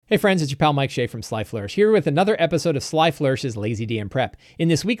Hey friends, it's your pal Mike Shea from Sly Flourish, here with another episode of Sly Flourish's Lazy DM Prep. In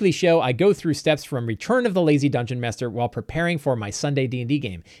this weekly show, I go through steps from Return of the Lazy Dungeon Master while preparing for my Sunday D&D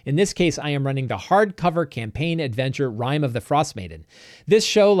game. In this case, I am running the hardcover campaign adventure Rime of the Frostmaiden. This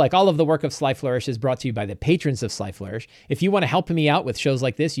show, like all of the work of Sly Flourish, is brought to you by the patrons of Sly Flourish. If you want to help me out with shows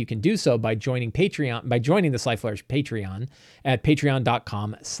like this, you can do so by joining the Sly Flourish Patreon at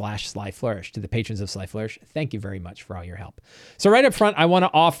patreon.com/Sly Flourish. To the patrons of Sly Flourish, thank you very much for all your help. So right up front, I want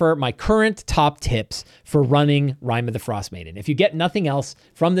to offer my current top tips for running Rime of the Frostmaiden. If you get nothing else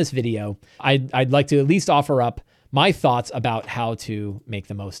from this video, I'd like to at least offer up my thoughts about how to make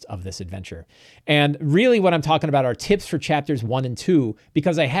the most of this adventure. And really what I'm talking about are tips for chapters 1 and 2,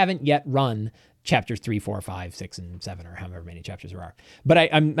 because I haven't yet run chapters 3, 4, 5, 6, and 7, or however many chapters there are. But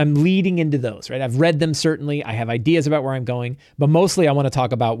I'm leading into those, right? I've read them, certainly. I have ideas about where I'm going, but mostly I want to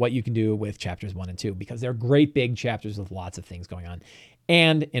talk about what you can do with chapters 1 and 2, because they're great big chapters with lots of things going on.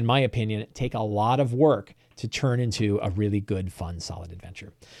 And in my opinion, take a lot of work to turn into a really good, fun, solid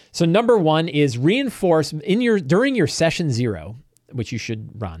adventure. So number one is reinforce during your session 0, which you should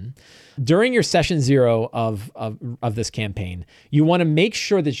run. During your session 0 of this campaign, you want to make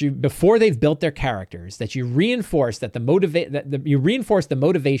sure that before they've built their characters, that you reinforce the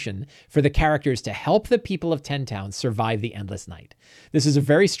motivation for the characters to help the people of Ten Towns survive the endless night. This is a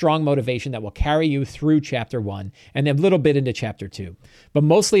very strong motivation that will carry you through chapter 1 and a little bit into chapter 2. But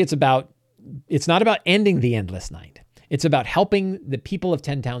mostly it's not about ending the endless night. It's about helping the people of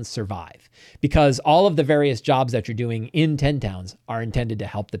Ten Towns survive, because all of the various jobs that you're doing in Ten Towns are intended to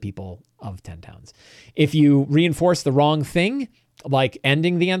help the people of Ten Towns. If you reinforce the wrong thing, like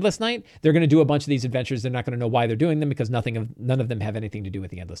ending the endless night, they're going to do a bunch of these adventures. They're not going to know why they're doing them, because none of them have anything to do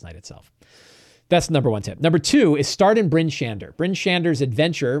with the endless night itself. That's number one tip. Number 2 is start in Bryn Shander. Bryn Shander's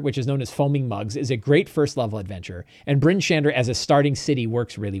adventure, which is known as Foaming Mugs, is a great first level adventure. And Bryn Shander as a starting city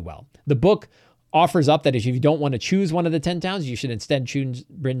works really well. The book offers up that if you don't want to choose one of the 10 towns, you should instead choose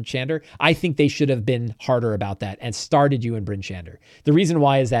Bryn Shander. I think they should have been harder about that and started you in Bryn Shander. The reason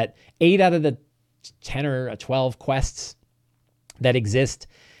why is that 8 out of the 10 or 12 quests that exist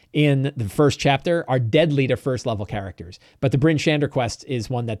in the first chapter are deadly to first level characters. But the Bryn Shander quest is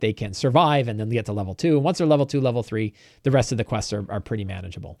one that they can survive and then get to level 2. And once they're level 2, level 3, the rest of the quests are pretty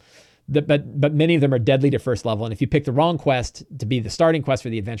manageable. But many of them are deadly to first level. And if you pick the wrong quest to be the starting quest for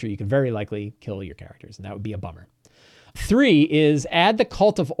the adventure, you can very likely kill your characters. And that would be a bummer. 3 is add the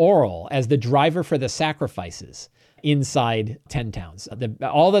Cult of Oral as the driver for the sacrifices inside 10 towns.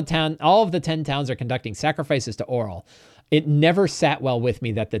 All of the 10 towns are conducting sacrifices to Oral. It never sat well with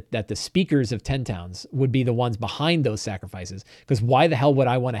me that the speakers of 10 towns would be the ones behind those sacrifices, because why the hell would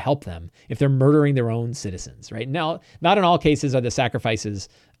I want to help them if they're murdering their own citizens, right? Now, not in all cases are the sacrifices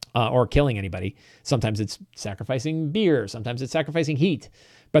or killing anybody. Sometimes it's sacrificing beer. Sometimes it's sacrificing heat.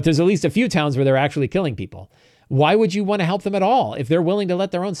 But there's at least a few towns where they're actually killing people. Why would you want to help them at all if they're willing to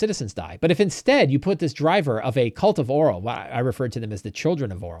let their own citizens die? But if instead you put this driver of a cult of Oral, I refer to them as the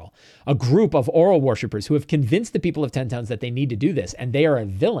children of Oral, a group of Oral worshippers who have convinced the people of Ten Towns that they need to do this, and they are a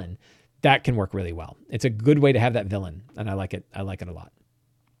villain, that can work really well. It's a good way to have that villain, and I like it. I like it a lot.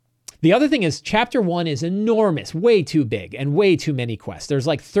 The other thing is chapter 1 is enormous, way too big, and way too many quests. There's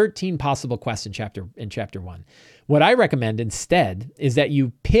like 13 possible quests in chapter 1. What I recommend instead is that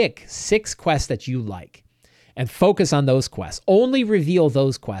you pick 6 quests that you like and focus on those quests. Only reveal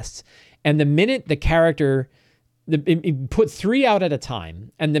those quests. And the minute the character, put 3 out at a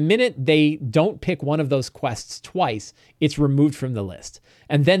time, and the minute they don't pick one of those quests twice, it's removed from the list.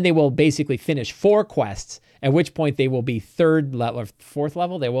 And then they will basically finish 4 quests, at which point they will be 3rd level or 4th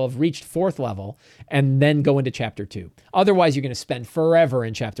level. They will have reached 4th level and then go into chapter 2. Otherwise, you're going to spend forever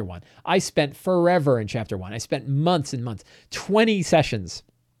in chapter 1. I spent forever in chapter 1. I spent months and months, 20 sessions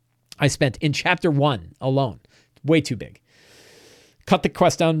I spent in chapter 1 alone. Way too big. Cut the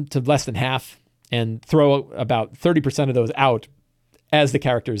quest down to less than half and throw about 30% of those out as the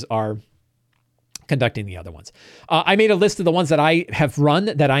characters are conducting the other ones. I made a list of the ones that I have run,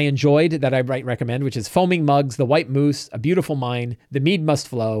 that I enjoyed, that I might recommend, which is Foaming Mugs, The White Moose, A Beautiful Mind, The Mead Must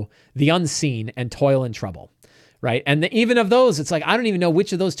Flow, The Unseen, and Toil and Trouble, right? And even of those, it's like, I don't even know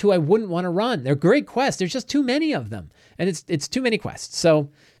which of those 2 I wouldn't want to run. They're great quests. There's just too many of them. And it's too many quests. So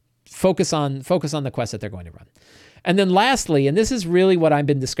focus on the quests that they're going to run. And then lastly, and this is really what I've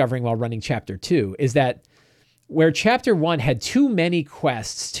been discovering while running chapter 2, is that where chapter 1 had too many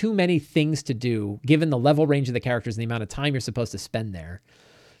quests, too many things to do, given the level range of the characters and the amount of time you're supposed to spend there,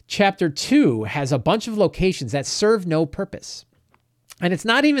 chapter 2 has a bunch of locations that serve no purpose. And it's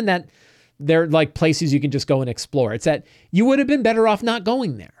not even that they're like places you can just go and explore. It's that you would have been better off not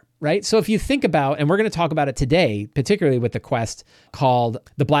going there. right? So if you think about, and we're going to talk about it today, particularly with the quest called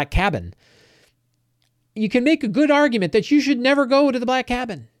the Black Cabin, you can make a good argument that you should never go to the Black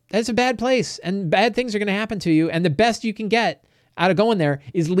Cabin. That's a bad place and bad things are going to happen to you. And the best you can get out of going there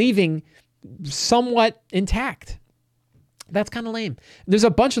is leaving somewhat intact. That's kind of lame. There's a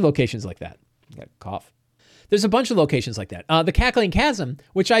bunch of locations like that. Got a cough. There's a bunch of locations like that. The Cackling Chasm,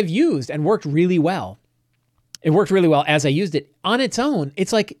 which I've used and worked really well. It worked really well as I used it. On its own,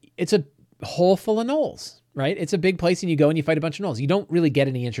 it's a hole full of gnolls. Right? It's a big place and you go and you fight a bunch of gnolls. You don't really get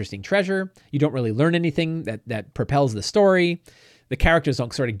any interesting treasure. You don't really learn anything that propels the story. The characters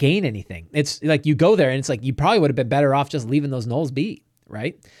don't sort of gain anything. It's like you go there and it's like you probably would have been better off just leaving those gnolls be,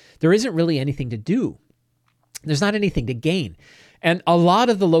 right? There isn't really anything to do. There's not anything to gain. And a lot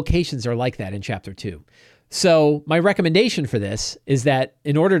of the locations are like that in chapter 2. So my recommendation for this is that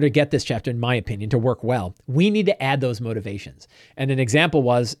in order to get this chapter, in my opinion, to work well, we need to add those motivations. And an example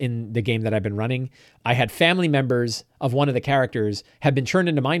was in the game that I've been running, I had family members of one of the characters had been turned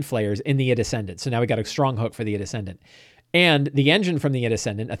into mind flayers in the Id Ascendant. So now we got a strong hook for the Id Ascendant. And the engine from the Id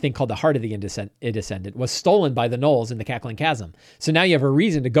Ascendant, a thing called the Heart of the Id Ascendant, was stolen by the gnolls in the Cackling Chasm. So now you have a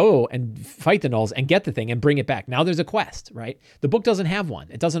reason to go and fight the gnolls and get the thing and bring it back. Now there's a quest, right? The book doesn't have one.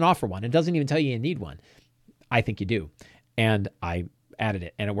 It doesn't offer one. It doesn't even tell you need one. I think you do. And I added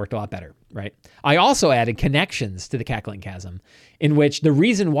it and it worked a lot better, right? I also added connections to the Cackling Chasm, in which the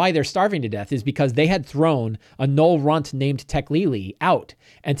reason why they're starving to death is because they had thrown a gnoll runt named Teklili out.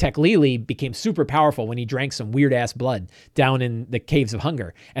 And Teklili became super powerful when he drank some weird ass blood down in the caves of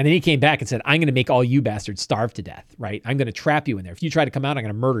hunger. And then he came back and said, I'm going to make all you bastards starve to death, right? I'm going to trap you in there. If you try to come out, I'm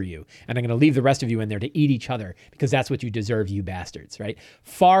going to murder you. And I'm going to leave the rest of you in there to eat each other because that's what you deserve, you bastards, right?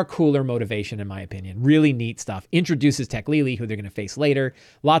 Far cooler motivation, in my opinion. Really neat stuff. Introduces Teklili, who they're going to face later.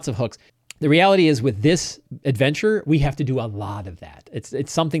 Lots of hooks. The reality is with this adventure, we have to do a lot of that.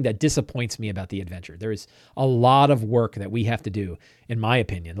 It's something that disappoints me about the adventure. There is a lot of work that we have to do, in my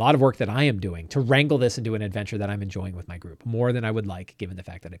opinion, a lot of work that I am doing to wrangle this into an adventure that I'm enjoying with my group more than I would like, given the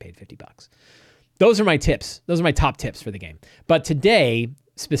fact that I paid $50. Those are my tips. Those are my top tips for the game. But today,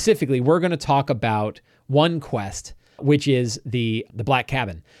 specifically, we're going to talk about one quest, which is the Black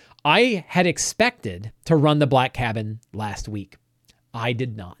Cabin. I had expected to run the Black Cabin last week. I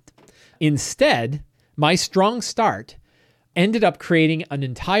did not. Instead, my strong start ended up creating an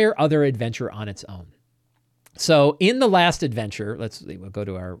entire other adventure on its own. So in the last adventure, we'll go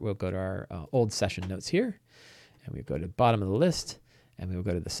to our old session notes here, and we'll go to the bottom of the list, and we'll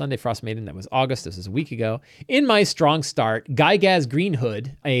go to the Sunday Frostmaiden. That was August. This was a week ago. In my strong start, Gygaz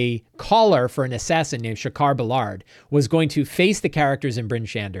Greenhood, a caller for an assassin named Shakar Ballard, was going to face the characters in Bryn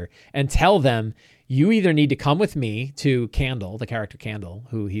Shander and tell them, you either need to come with me to Candle, the character Candle,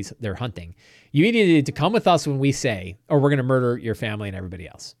 who they're hunting. You either need to come with us when we say, or we're going to murder your family and everybody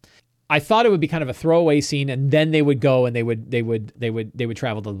else. I thought it would be kind of a throwaway scene, and then they would go and they would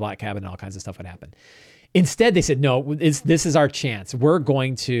travel to the Black Cabin and all kinds of stuff would happen. Instead, they said, no, this is our chance. We're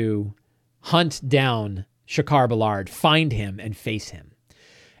going to hunt down Shakar Ballard, find him, and face him.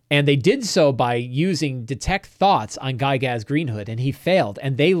 And they did so by using detect thoughts on Gygaz Greenhood, and he failed.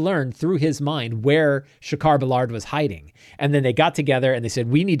 And they learned through his mind where Shakar Ballard was hiding. And then they got together and they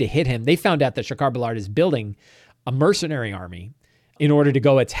said, we need to hit him. They found out that Shakar Ballard is building a mercenary army in order to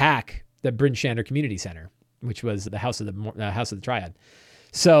go attack the Bryn Shander Community Center, which was the house of the Triad.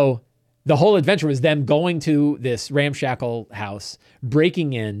 So the whole adventure was them going to this ramshackle house,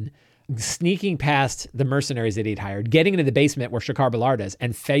 breaking in, sneaking past the mercenaries that he'd hired, getting into the basement where Shakar Ballard is,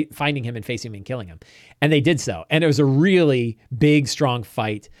 and finding him and facing him and killing him. And they did so. And it was a really big, strong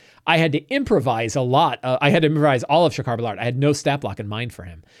fight. I had to improvise a lot. I had to improvise all of Shakar Ballard. I had no stat block in mind for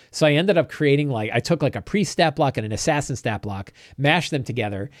him. So I ended up creating I took a pre-stat block and an assassin stat block, mashed them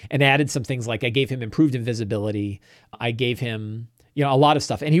together, and added some things like I gave him improved invisibility. I gave him a lot of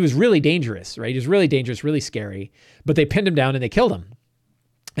stuff. And he was really dangerous, right? He was really dangerous, really scary. But they pinned him down and they killed him.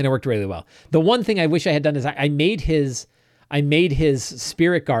 And it worked really well. The one thing I wish I had done is I made his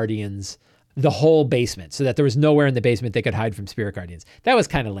spirit guardians the whole basement so that there was nowhere in the basement they could hide from spirit guardians. That was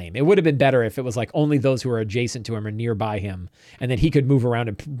kind of lame. It would have been better if it was only those who are adjacent to him or nearby him, and then he could move around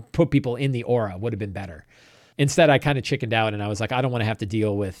and put people in the aura. Would have been better. Instead, I kind of chickened out and I was like, I don't want to have to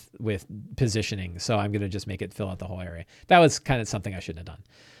deal with positioning, so I'm going to just make it fill out the whole area. That was kind of something I shouldn't have done.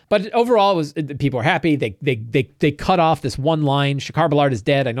 But overall, people were happy. They cut off this one line. Shakar Ballard is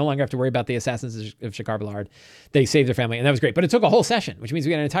dead. I no longer have to worry about the assassins of Shakar Ballard. They saved their family, and that was great. But it took a whole session, which means we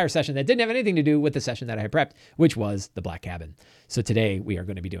got an entire session that didn't have anything to do with the session that I had prepped, which was the Black Cabin. So today we are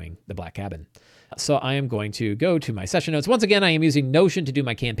going to be doing the Black Cabin. So I am going to go to my session notes. Once again, I am using Notion to do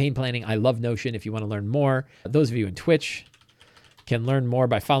my campaign planning. I love Notion if you want to learn more. Those of you in Twitch, can learn more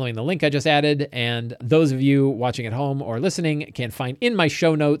by following the link I just added. And those of you watching at home or listening can find in my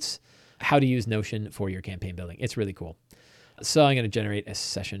show notes how to use Notion for your campaign building. It's really cool. So I'm going to generate a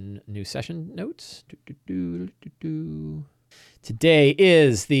new session notes. Today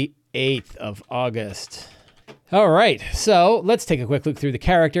is the 8th of August. All right, so let's take a quick look through the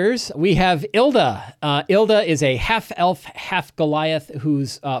characters. We have Ilda. Ilda is a half-elf, half-Goliath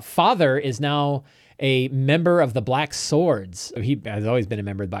whose father is now a member of the Black Swords. He has always been a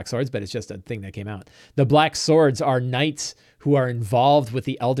member of the Black Swords, but it's just a thing that came out. The Black Swords are knights who are involved with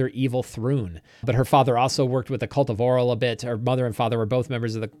the elder evil Thrune. But her father also worked with the Cult of Oral a bit. Her mother and father were both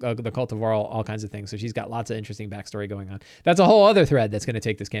members of the Cult of Oral, all kinds of things. So she's got lots of interesting backstory going on. That's a whole other thread that's going to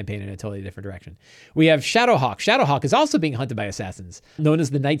take this campaign in a totally different direction. We have Shadowhawk. Shadowhawk is also being hunted by assassins, known as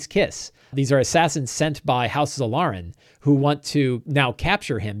the Knight's Kiss. These are assassins sent by House Zalaran who want to now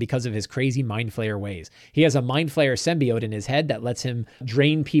capture him because of his crazy Mind Flayer ways. He has a Mind Flayer symbiote in his head that lets him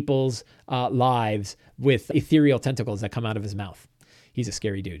drain people's lives with ethereal tentacles that come out of his mouth. He's a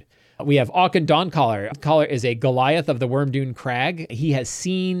scary dude. We have Auken Dawncaller. Dawncaller is a Goliath of the Wormdune Crag. He has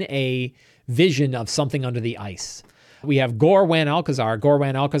seen a vision of something under the ice. We have Gor Wan Alcazar. Gor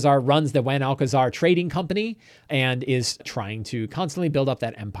Wan Alcazar runs the Wan Alcazar Trading Company and is trying to constantly build up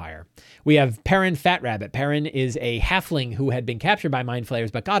that empire. We have Perrin Fat Rabbit. Perrin is a halfling who had been captured by Mind Flayers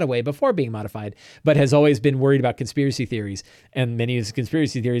but got away before being modified, but has always been worried about conspiracy theories. And many of his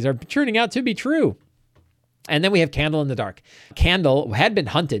conspiracy theories are turning out to be true. And then we have Candle in the Dark. Candle had been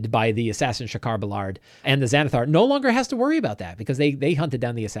hunted by the assassin Shakar Ballard, and the Xanathar no longer has to worry about that because they hunted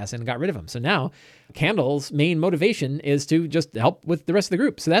down the assassin and got rid of him. So now Candle's main motivation is to just help with the rest of the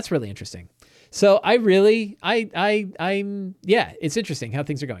group. So that's really interesting. So it's interesting how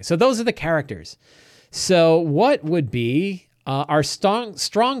things are going. So those are the characters. So what would be our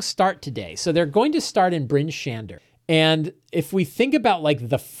strong start today? So they're going to start in Bryn Shander. And if we think about like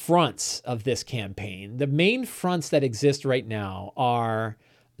the fronts of this campaign, the main fronts that exist right now are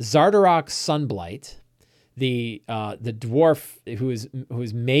Zardarok Sunblight, the dwarf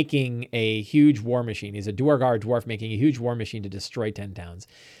who's making a huge war machine. He's a Duergar dwarf making a huge war machine to destroy 10 towns.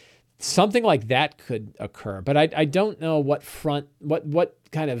 Something like that could occur, but I don't know what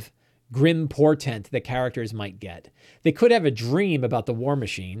kind of grim portent the characters might get. They could have a dream about the war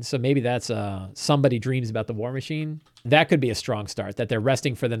machine, so maybe that's somebody dreams about the war machine. That could be a strong start, that they're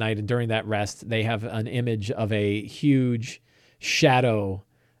resting for the night, and during that rest, they have an image of a huge shadow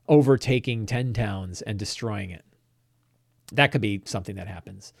overtaking 10 towns and destroying it. That could be something that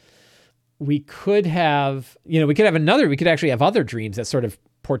happens. We could actually have other dreams that sort of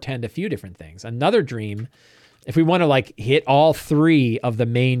portend a few different things. Another dream, if we want to like hit all three of the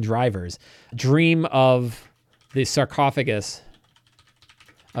main drivers, dream of the sarcophagus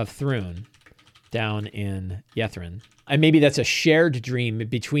of Thrune down in Yethrin. And maybe that's a shared dream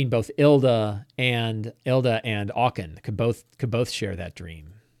between both Ilda and Auken. Could both share that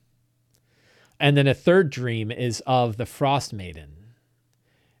dream. And then a third dream is of the Frostmaiden.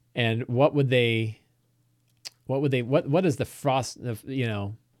 And what is the frost,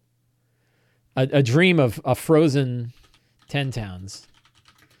 a dream of a frozen 10 towns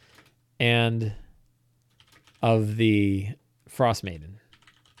and of the Frostmaiden.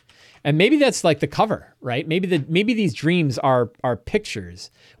 And maybe that's like the cover, right? Maybe these dreams are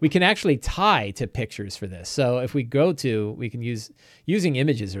pictures. We can actually tie to pictures for this. So if we can using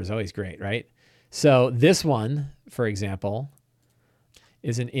images is always great, right? So this one, for example,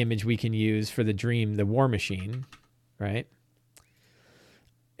 is an image we can use for the dream, the war machine, right?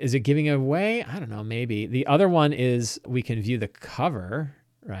 Is it giving away? I don't know, maybe. The other one is we can view the cover,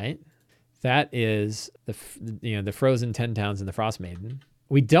 right? That is the frozen 10 towns and the Frostmaiden.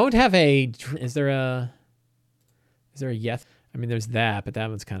 We don't have is there a yes? I mean, there's that, but that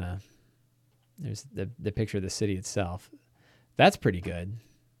one's kind of, there's the picture of the city itself. That's pretty good.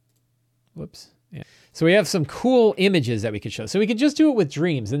 Whoops. Yeah. So we have some cool images that we could show. So we could just do it with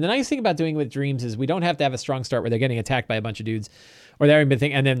dreams. And the nice thing about doing it with dreams is we don't have to have a strong start where they're getting attacked by a bunch of dudes or they're having a big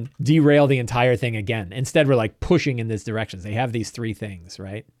thing and then derail the entire thing again. Instead, we're like pushing in this direction. They have these three things,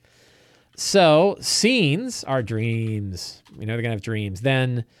 right? So scenes are dreams. We know they're going to have dreams.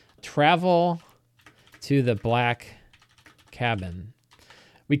 Then travel to the Black Cabin.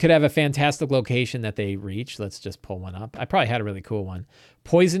 We could have a fantastic location that they reach. Let's just pull one up. I probably had a really cool one.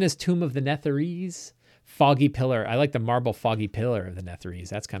 Poisonous Tomb of the Netherese. Foggy Pillar. I like the marble foggy pillar of the Netherese.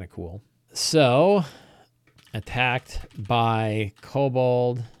 That's kind of cool. So, attacked by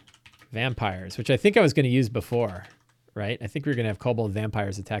kobold vampires, which I think I was going to use before, right? I think we were going to have kobold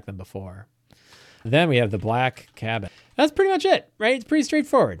vampires attack them before. Then we have the Black Cabin. That's pretty much it, right? It's pretty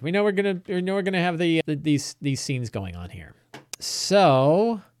straightforward. We know we're gonna have these scenes going on here.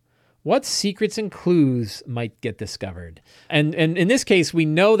 So what secrets and clues might get discovered? And in this case, we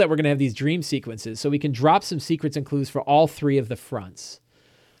know that we're going to have these dream sequences, so we can drop some secrets and clues for all three of the fronts,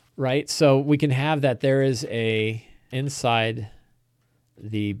 right? So we can have that there is a inside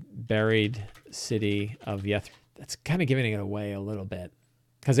the buried city of Yeth. That's kind of giving it away a little bit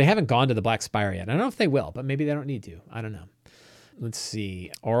because they haven't gone to the Black Spire yet. I don't know if they will, but maybe they don't need to. I don't know. Let's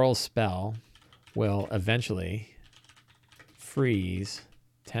see. Oral spell will eventually freeze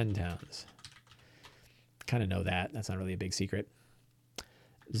 10 towns. Kind of know that. That's not really a big secret.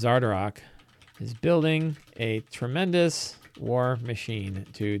 Zardarok is building a tremendous war machine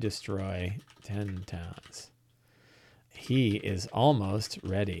to destroy 10 towns. He is almost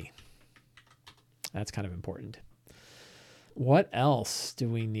ready. That's kind of important. What else do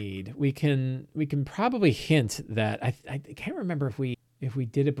we need? We can probably hint that I can't remember if we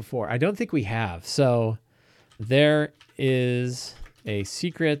did it before. I don't think we have. So there is a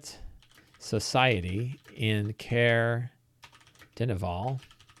secret society in Caer Dineval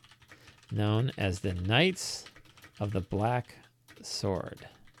known as the Knights of the Black Sword.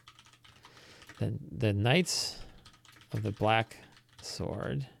 The Knights of the Black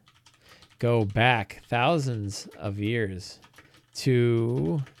Sword go back thousands of years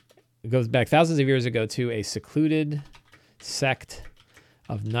ago to a secluded sect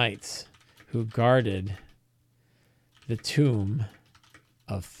of knights who guarded the tomb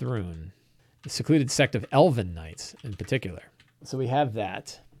of Thrun, the secluded sect of elven knights in particular. So we have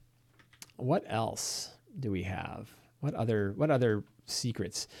that. What else do we have? What other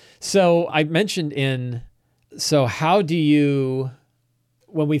secrets? So I mentioned how do you,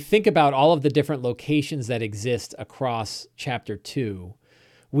 when we think about all of the different locations that exist across chapter 2,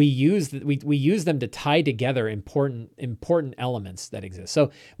 we use them to tie together important elements that exist.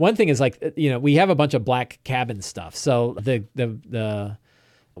 So one thing is we have a bunch of Black Cabin stuff. So the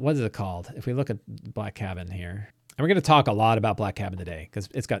what is it called? If we look at Black Cabin here, and we're going to talk a lot about Black Cabin today because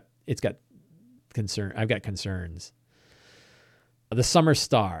it's got concern. I've got concerns. The Summer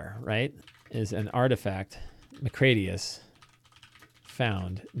Star, right, is an artifact Macradius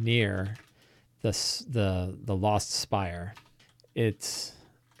found near the Lost Spire. It's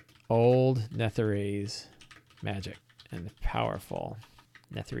old Netherese magic and powerful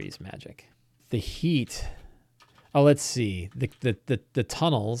Netherese magic. The heat. Oh, let's see. The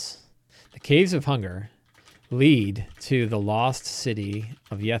tunnels, the Caves of Hunger, lead to the lost city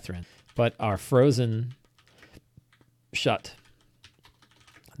of Yethrin, but are frozen shut.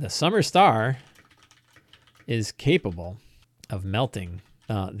 The Summer Star is capable of melting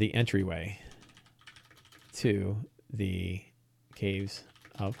the entryway to the Caves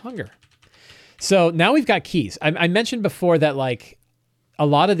of Hunger. So now we've got keys. I mentioned before that a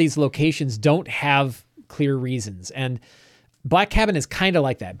lot of these locations don't have clear reasons, and Black Cabin is kind of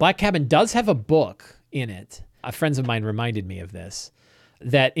like that. Black Cabin does have a book in it. Friends of mine reminded me of this,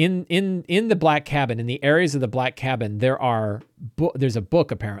 that in the Black Cabin, in the areas of the Black Cabin, there's a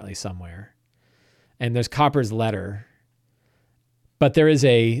book apparently somewhere, and there's Copper's letter. But there is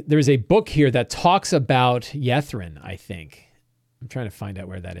a book here that talks about Yethrin, I think. I'm trying to find out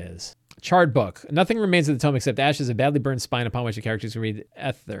where that is. Charred book. Nothing remains of the tome except ashes, a badly burned spine upon which the characters can read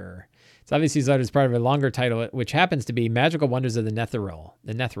Ether. It's obviously cited as part of a longer title, which happens to be Magical Wonders of the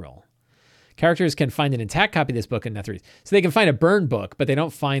Netheril. Characters can find an intact copy of this book in Netherese. So they can find a burned book, but they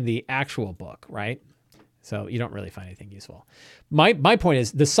don't find the actual book, right? So you don't really find anything useful. My point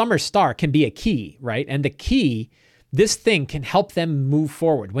is the Summer Star can be a key, right? And the key, this thing can help them move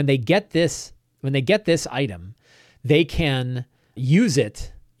forward. When they get this item, they can use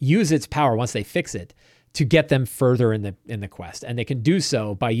its power once they fix it to get them further in the quest. And they can do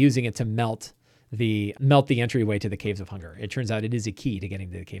so by using it to melt the entryway to the Caves of Hunger. It turns out it is a key to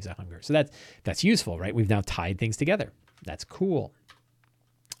getting to the Caves of Hunger. So that's useful, right? We've now tied things together. That's cool.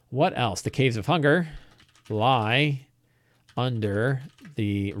 What else? The Caves of Hunger lie under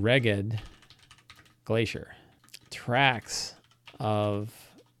the Reged Glacier. Tracks of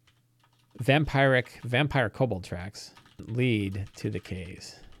vampire kobold tracks lead to the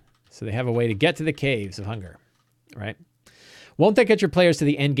caves. So they have a way to get to the Caves of Hunger, right? Won't that get your players to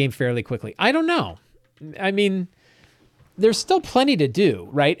the end game fairly quickly? I don't know. I mean, there's still plenty to do,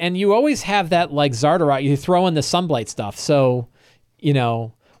 right? And you always have that Zardarok, you throw in the Sunblight stuff. So,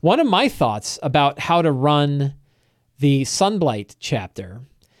 one of my thoughts about how to run the Sunblight chapter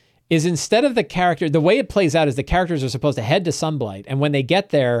is instead of the way it plays out is the characters are supposed to head to Sunblight, and when they get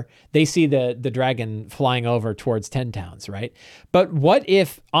there, they see the dragon flying over towards 10 Towns, right? But what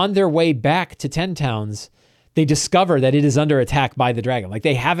if on their way back to 10 Towns, they discover that it is under attack by the dragon. Like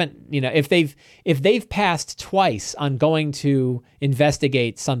they haven't, if they've passed twice on going to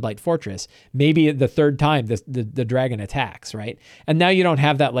investigate Sunblight Fortress, maybe the third time the dragon attacks, right? And now you don't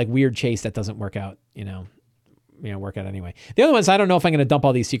have that like weird chase that doesn't work out, work out anyway. The other ones, I don't know if I'm going to dump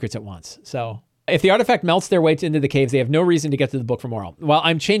all these secrets at once. So if the artifact melts their way into the caves, they have no reason to get to the Book for Moral. Well,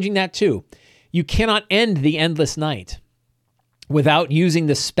 I'm changing that too. You cannot end the Endless Night without using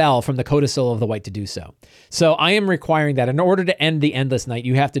the spell from the Codicil of the White to do so. So I am requiring that in order to end the Endless Night,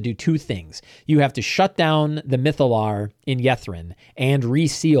 you have to do two things. You have to shut down the Mythalar in Yethrin and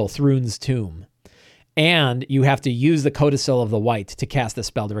reseal Thrune's tomb. And you have to use the Codicil of the White to cast the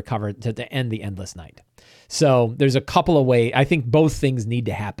spell to recover, to end the Endless Night. So there's a couple of ways. I think both things need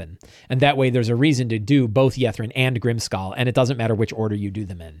to happen. And that way there's a reason to do both Yethrin and Grimskull. And it doesn't matter which order you do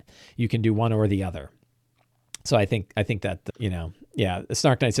them in. You can do one or the other. So I think that, the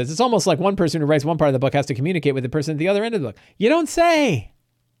Snark Knight says, it's almost like one person who writes one part of the book has to communicate with the person at the other end of the book. You don't say.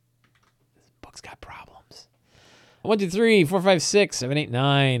 This book's got problems. 1, 2, 3, 4, 5, 6, 7, 8,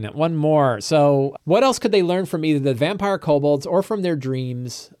 9. One more. So what else could they learn from either the vampire kobolds or from their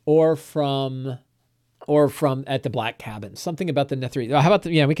dreams or from at the Black Cabin? Something about the Netherese. How about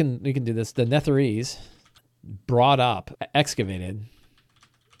we can do this. The Netherese excavated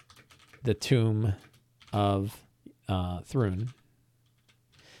the tomb of Thrune.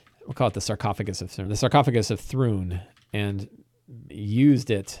 We'll call it the sarcophagus of Thrune. The sarcophagus of Thrune, and used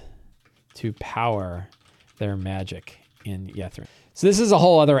it to power their magic in Yethrin. So this is a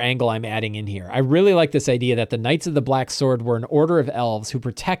whole other angle I'm adding in here. I really like this idea that the Knights of the Black Sword were an order of elves who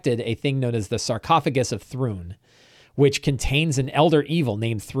protected a thing known as the sarcophagus of Thrune, which contains an elder evil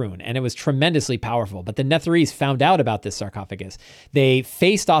named Thrune, and it was tremendously powerful. But the Netherese found out about this sarcophagus. They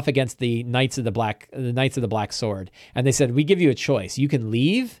faced off against the Knights of the Black Sword, and they said, "We give you a choice. You can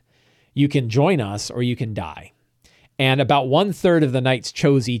leave, you can join us, or you can die." And about 1/3 of the knights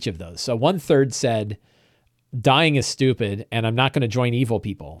chose each of those. So 1/3 said, "Dying is stupid, and I'm not going to join evil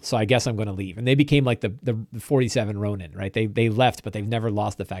people, so I guess I'm going to leave." And they became like the 47 Ronin, right? They left, but they've never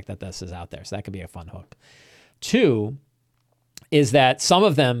lost the fact that this is out there. So that could be a fun hook. 2 is that some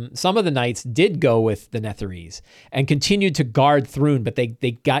of the knights did go with the Netherese and continued to guard Thrune, but they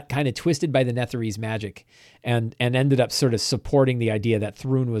got kind of twisted by the Netherese magic and ended up sort of supporting the idea that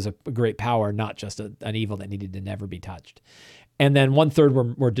Thrune was a great power, not just an evil that needed to never be touched. And then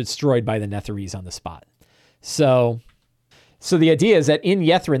 1/3 were destroyed by the Netherese on the spot. So the idea is that in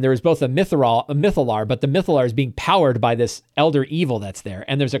Yethrin, there is both a Mythalar, but the Mythalar is being powered by this elder evil that's there.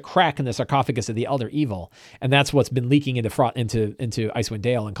 And there's a crack in the sarcophagus of the elder evil. And that's what's been leaking into Icewind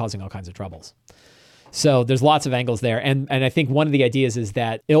Dale and causing all kinds of troubles. So there's lots of angles there. And I think one of the ideas is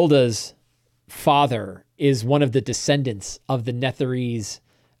that Ilda's father is one of the descendants of the Netherese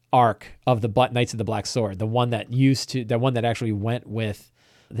arc of the Knights of the Black Sword, the one that actually went with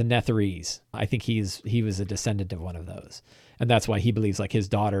the Netherese. I think he was a descendant of one of those. And that's why he believes like his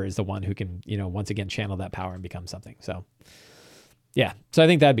daughter is the one who can, once again, channel that power and become something. So yeah, so I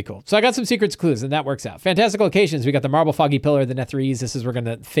think that'd be cool. So I got some secrets clues and that works out. Fantastic locations. We got the Marble Foggy Pillar, the Netherese. This is, we're going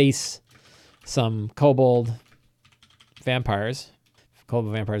to face some kobold vampires.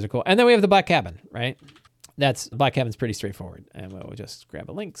 Kobold vampires are cool. And then we have the Black Cabin, right? Black Cabin's pretty straightforward. And we'll just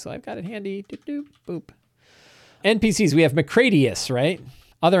grab a link. So I've got it handy. Doop, doop, boop. NPCs, we have Macradius, right?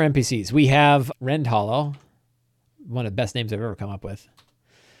 Other NPCs, we have Rend Hollow, one of the best names I've ever come up with.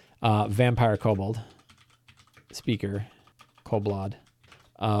 Vampire Kobold, Speaker, Koblad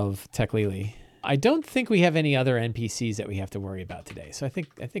of Teklili. I don't think we have any other NPCs that we have to worry about today. So I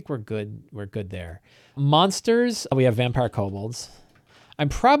think we're good. We're good there. Monsters, we have Vampire Kobolds. I'm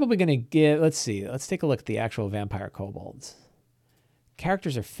probably going to let's take a look at the actual Vampire Kobolds.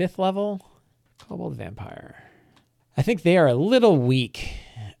 Characters are 5th level. Kobold Vampire. I think they are a little weak,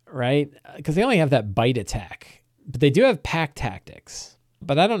 right? Because they only have that bite attack. But they do have pack tactics.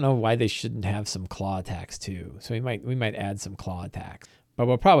 But I don't know why they shouldn't have some claw attacks too. So we might add some claw attacks. But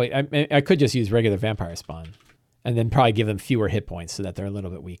we'll probably, I could just use regular vampire spawn and then probably give them fewer hit points so that they're a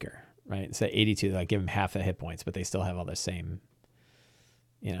little bit weaker, right? Instead of 82, like give them half the hit points, but they still have all the same,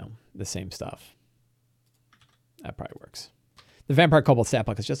 the same stuff. That probably works. The Vampire Kobold stat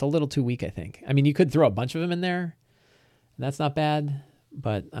block is just a little too weak, I think. I mean, you could throw a bunch of them in there. And that's not bad,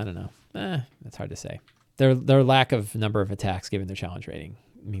 but I don't know. That's hard to say. Their lack of number of attacks given their challenge rating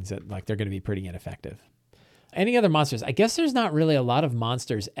means that like they're going to be pretty ineffective. Any other monsters? I guess there's not really a lot of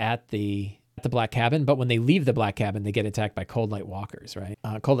monsters at the Black Cabin, but when they leave the Black Cabin, they get attacked by Cold Light Walkers, right?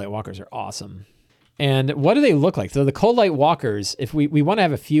 Cold Light Walkers are awesome. And what do they look like? So the Cold Light Walkers, if we want to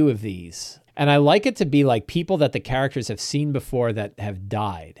have a few of these, and I like it to be like people that the characters have seen before that have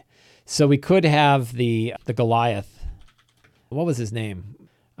died. So we could have the Goliath. What was his name?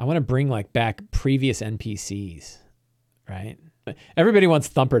 I want to bring like back previous NPCs, right? Everybody wants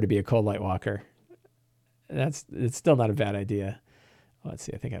Thumper to be a Cold Light Walker. It's still not a bad idea. Let's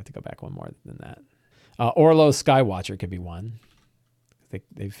see. I think I have to go back one more than that. Orlo Skywatcher could be one.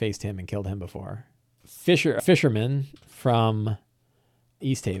 They faced him and killed him before. Fisherman from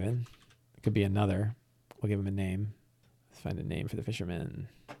East Haven could be another. We'll give him a name. Let's find a name for the fisherman.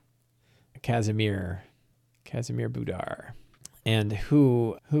 Casimir Budar. And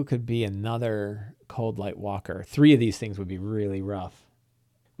who could be another Cold Light Walker? 3 of these things would be really rough.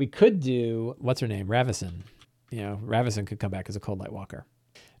 We could do, what's her name? Ravison. Ravison could come back as a Cold Light Walker.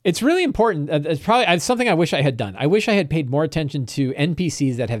 It's really important. It's something I wish I had done. I wish I had paid more attention to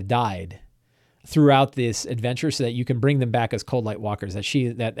NPCs that have died throughout this adventure, so that you can bring them back as Cold Light Walkers.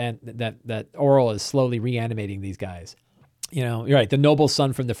 That Oral is slowly reanimating these guys. You're right. The noble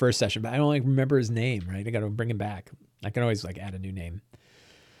son from the first session, but I don't remember his name. Right, I got to bring him back. I can always add a new name.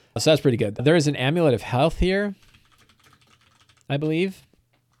 So that's pretty good. There is an Amulet of Health here, I believe,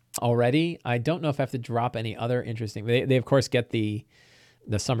 already. I don't know if I have to drop any other interesting. They of course get the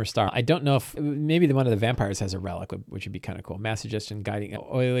Summer Star. I don't know if maybe one of the vampires has a relic, which would be kind of cool. Mass Suggestion, Guiding,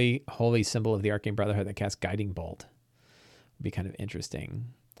 Oily, Holy Symbol of the Arcane Brotherhood that casts Guiding Bolt. Would be kind of interesting.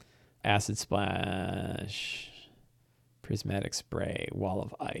 Acid Splash, Prismatic Spray, Wall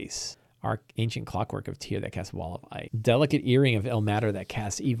of Ice. Ancient Clockwork of Tyr that casts Wall of Ice. Delicate Earring of Ilmater that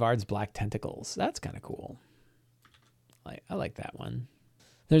casts Evard's Black Tentacles. That's kind of cool. I like that one.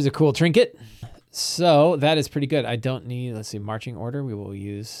 There's a cool trinket. So that is pretty good. I don't need, let's see, marching order. We will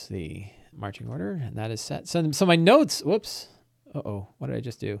use the marching order, and that is set. So my notes, whoops. Uh-oh, what did I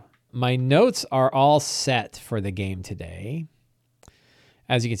just do? My notes are all set for the game today.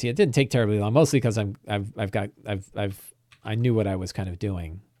 As you can see, it didn't take terribly long, mostly because I knew what I was kind of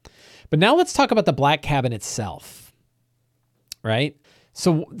doing. But now let's talk about the Black Cabin itself, right?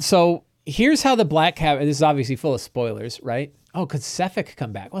 So here's how the Black Cabin, this is obviously full of spoilers, right? Oh, could Sefik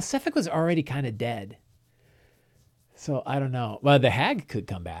come back? Well, Sefik was already kind of dead. So I don't know. Well, the Hag could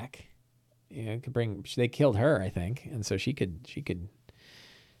come back. They killed her, I think. And so she could,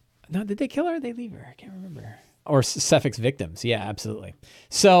 no, did they kill her or did they leave her? I can't remember. Or Sefik's victims. Yeah, absolutely.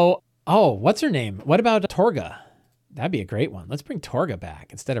 So, what's her name? What about Torga? That'd be a great one. Let's bring Torga back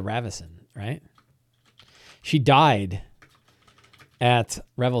instead of Ravison, right? She died at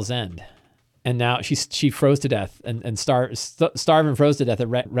Revel's End, and now she froze to death and starved and froze to death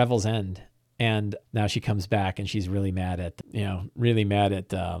at Revel's End, and now she comes back and she's really mad at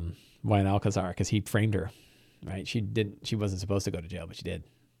Wayne Alcazar because he framed her, right? She wasn't supposed to go to jail, but she did.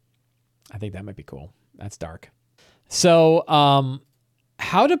 I think that might be cool. That's dark. So,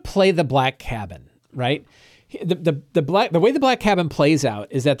 how to play the Black Cabin, right? The way the Black Cabin plays out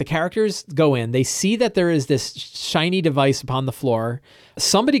is that the characters go in, they see that there is this shiny device upon the floor.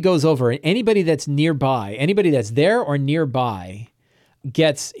 Somebody goes over, and anybody that's nearby, anybody that's there or nearby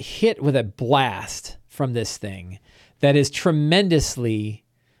gets hit with a blast from this thing that is tremendously,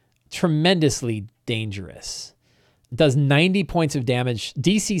 tremendously dangerous. Does 90 points of damage,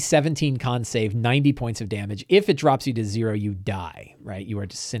 DC 17 con save, 90 points of damage. If it drops you to 0, you die, right? You are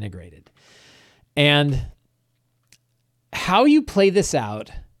disintegrated. And how you play this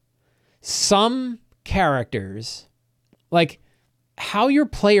out, some characters, like how your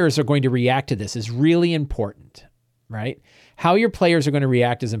players are going to react to this is really important, right? How your players are going to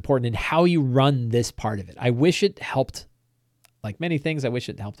react is important, and how you run this part of it. I wish it helped, like many things, I wish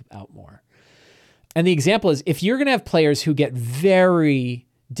it helped out more. And the example is, if you're going to have players who get very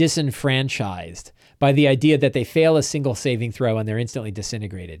disenfranchised by the idea that they fail a single saving throw and they're instantly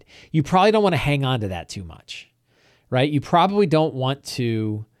disintegrated, you probably don't want to hang on to that too much, right? You probably don't want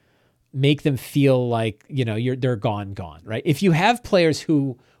to make them feel like, they're gone, right? If you have players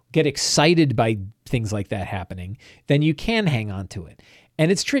who get excited by things like that happening, then you can hang on to it.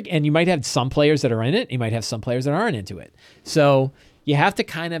 And it's tricky. And you might have some players that are in it. You might have some players that aren't into it. So you have to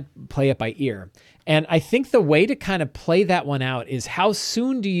kind of play it by ear. And I think the way to kind of play that one out is, how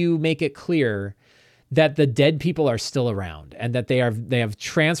soon do you make it clear that the dead people are still around and that they have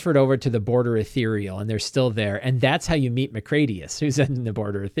transferred over to the Border Ethereal and they're still there? And that's how you meet Macradius, who's in the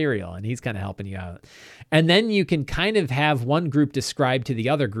Border Ethereal, and he's kind of helping you out. And then you can kind of have one group describe to the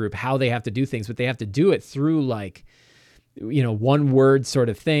other group how they have to do things, but they have to do it through one word sort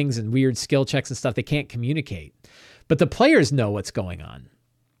of things and weird skill checks and stuff. They can't communicate, but the players know what's going on.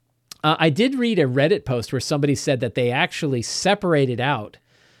 I did read a Reddit post where somebody said that they actually separated out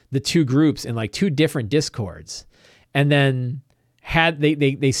the two groups in like two different Discords, and then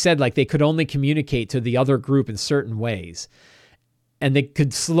they said like they could only communicate to the other group in certain ways. And they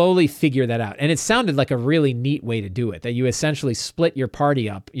could slowly figure that out. And it sounded like a really neat way to do it, that you essentially split your party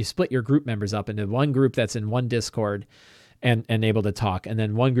up. You split your group members up into one group that's in one Discord and able to talk. And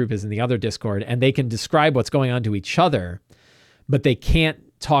then one group is in the other Discord, and they can describe what's going on to each other, but they can't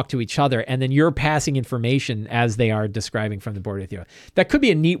talk to each other. And then you're passing information as they are describing from the board with you. That could be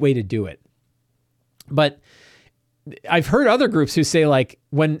a neat way to do it. But I've heard other groups who say, like,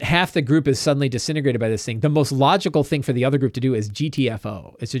 when half the group is suddenly disintegrated by this thing, the most logical thing for the other group to do is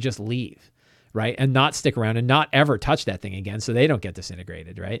GTFO, is to just leave, right? And not stick around and not ever touch that thing again so they don't get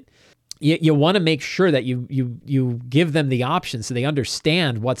disintegrated, right? You want to make sure that you give them the option so they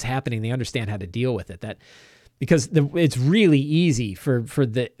understand what's happening, they understand how to deal with it. Because it's really easy for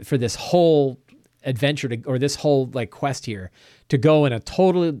this whole adventure or this whole like quest here to go in a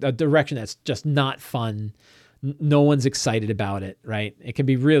direction that's just not fun. No one's excited about it, right? It can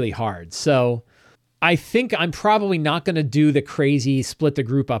be really hard. So I think I'm probably not going to do the crazy split the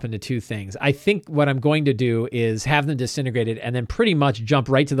group up into two things. I think what I'm going to do is have them disintegrated and then pretty much jump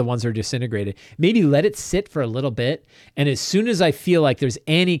right to the ones that are disintegrated. Maybe let it sit for a little bit. And as soon as I feel like there's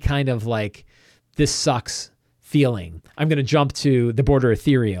any kind of like, this sucks feeling, I'm going to jump to the border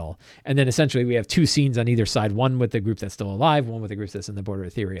ethereal. And then essentially we have two scenes on either side, one with the group that's still alive, one with the group that's in the border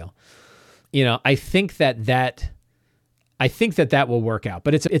ethereal. I think that will work out,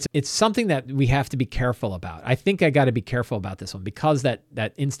 but it's something that we have to be careful about. I think I got to be careful about this one because that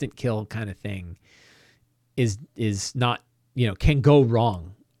instant kill kind of thing is not, can go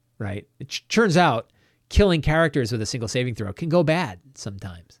wrong, right? It turns out killing characters with a single saving throw can go bad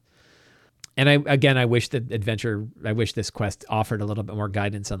sometimes. And I wish this quest offered a little bit more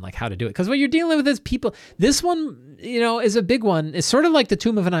guidance on like how to do it. Because what you're dealing with is people. This one, is a big one. It's sort of like the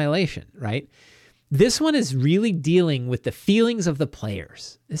Tomb of Annihilation, right? This one is really dealing with the feelings of the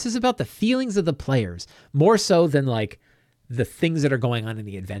players. This is about the feelings of the players more so than like the things that are going on in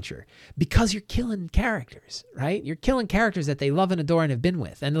the adventure. Because you're killing characters, right? You're killing characters that they love and adore and have been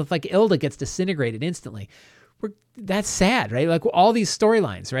with. And if like Ilda gets disintegrated instantly, that's sad, right? Like all these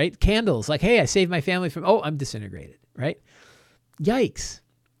storylines, right? Candles, like, hey, I saved my family from, I'm disintegrated, right? Yikes.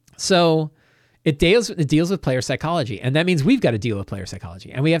 So it deals with player psychology. And that means we've got to deal with player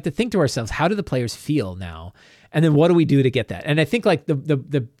psychology. And we have to think to ourselves, how do the players feel now? And then what do we do to get that? And I think like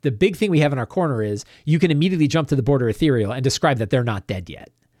the big thing we have in our corner is you can immediately jump to the border ethereal and describe that they're not dead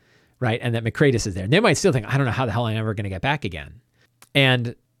yet, right? And that Macratus is there. And they might still think, I don't know how the hell I'm ever going to get back again.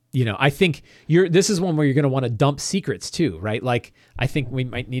 And I think this is one where you're going to want to dump secrets too, right? Like, I think we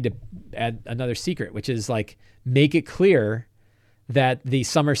might need to add another secret, which is like, make it clear that the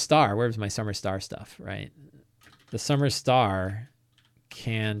Summer Star, where's my Summer Star stuff, right? The Summer Star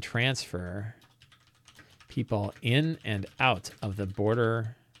can transfer people in and out of the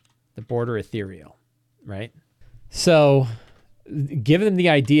border ethereal, right? So give them the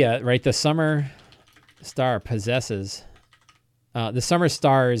idea, right? The Summer Star possesses... the Summer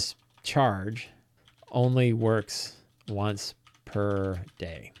Star's charge only works once per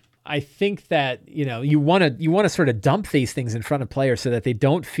day. I think that, you want to sort of dump these things in front of players so that they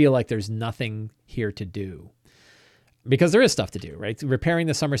don't feel like there's nothing here to do. Because there is stuff to do, right? Repairing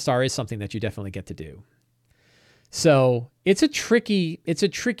the Summer Star is something that you definitely get to do. So it's a tricky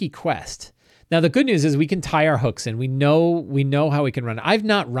quest. Now the good news is we can tie our hooks in. We know how we can run it. I've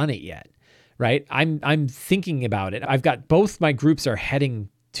not run it yet. Right? I'm thinking about it. I've got both my groups are heading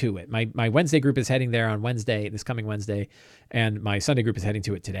to it. My Wednesday group is heading there on Wednesday, this coming Wednesday, and my Sunday group is heading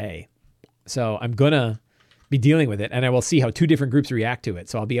to it today. So I'm going to be dealing with it, and I will see how two different groups react to it.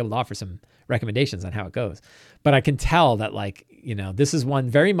 So I'll be able to offer some recommendations on how it goes. But I can tell that this is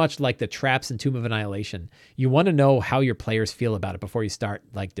one very much like the traps in Tomb of Annihilation. You want to know how your players feel about it before you start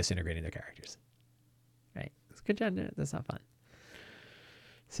like disintegrating their characters. Right? It's good job. That's not fun.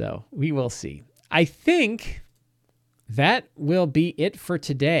 So we will see. I think that will be it for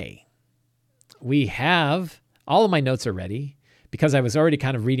today. We have, all of my notes are ready because I was already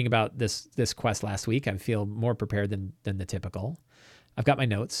kind of reading about this quest last week. I feel more prepared than the typical. I've got my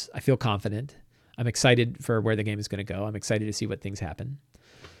notes. I feel confident. I'm excited for where the game is going to go. I'm excited to see what things happen.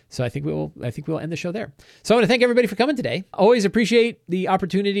 So I think we'll end the show there. So I want to thank everybody for coming today. Always appreciate the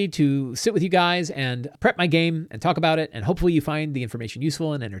opportunity to sit with you guys and prep my game and talk about it. And hopefully you find the information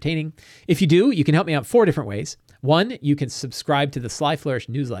useful and entertaining. If you do, you can help me out 4 different ways. 1, you can subscribe to the Sly Flourish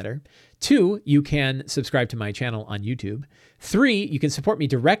newsletter. 2, you can subscribe to my channel on YouTube. 3, you can support me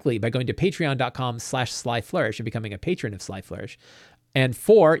directly by going to patreon.com/slyflourish and becoming a patron of Sly Flourish. And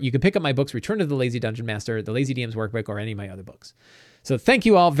 4, you can pick up my books, Return to the Lazy Dungeon Master, The Lazy DM's Workbook, or any of my other books. So thank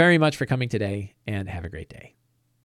you all very much for coming today, and have a great day.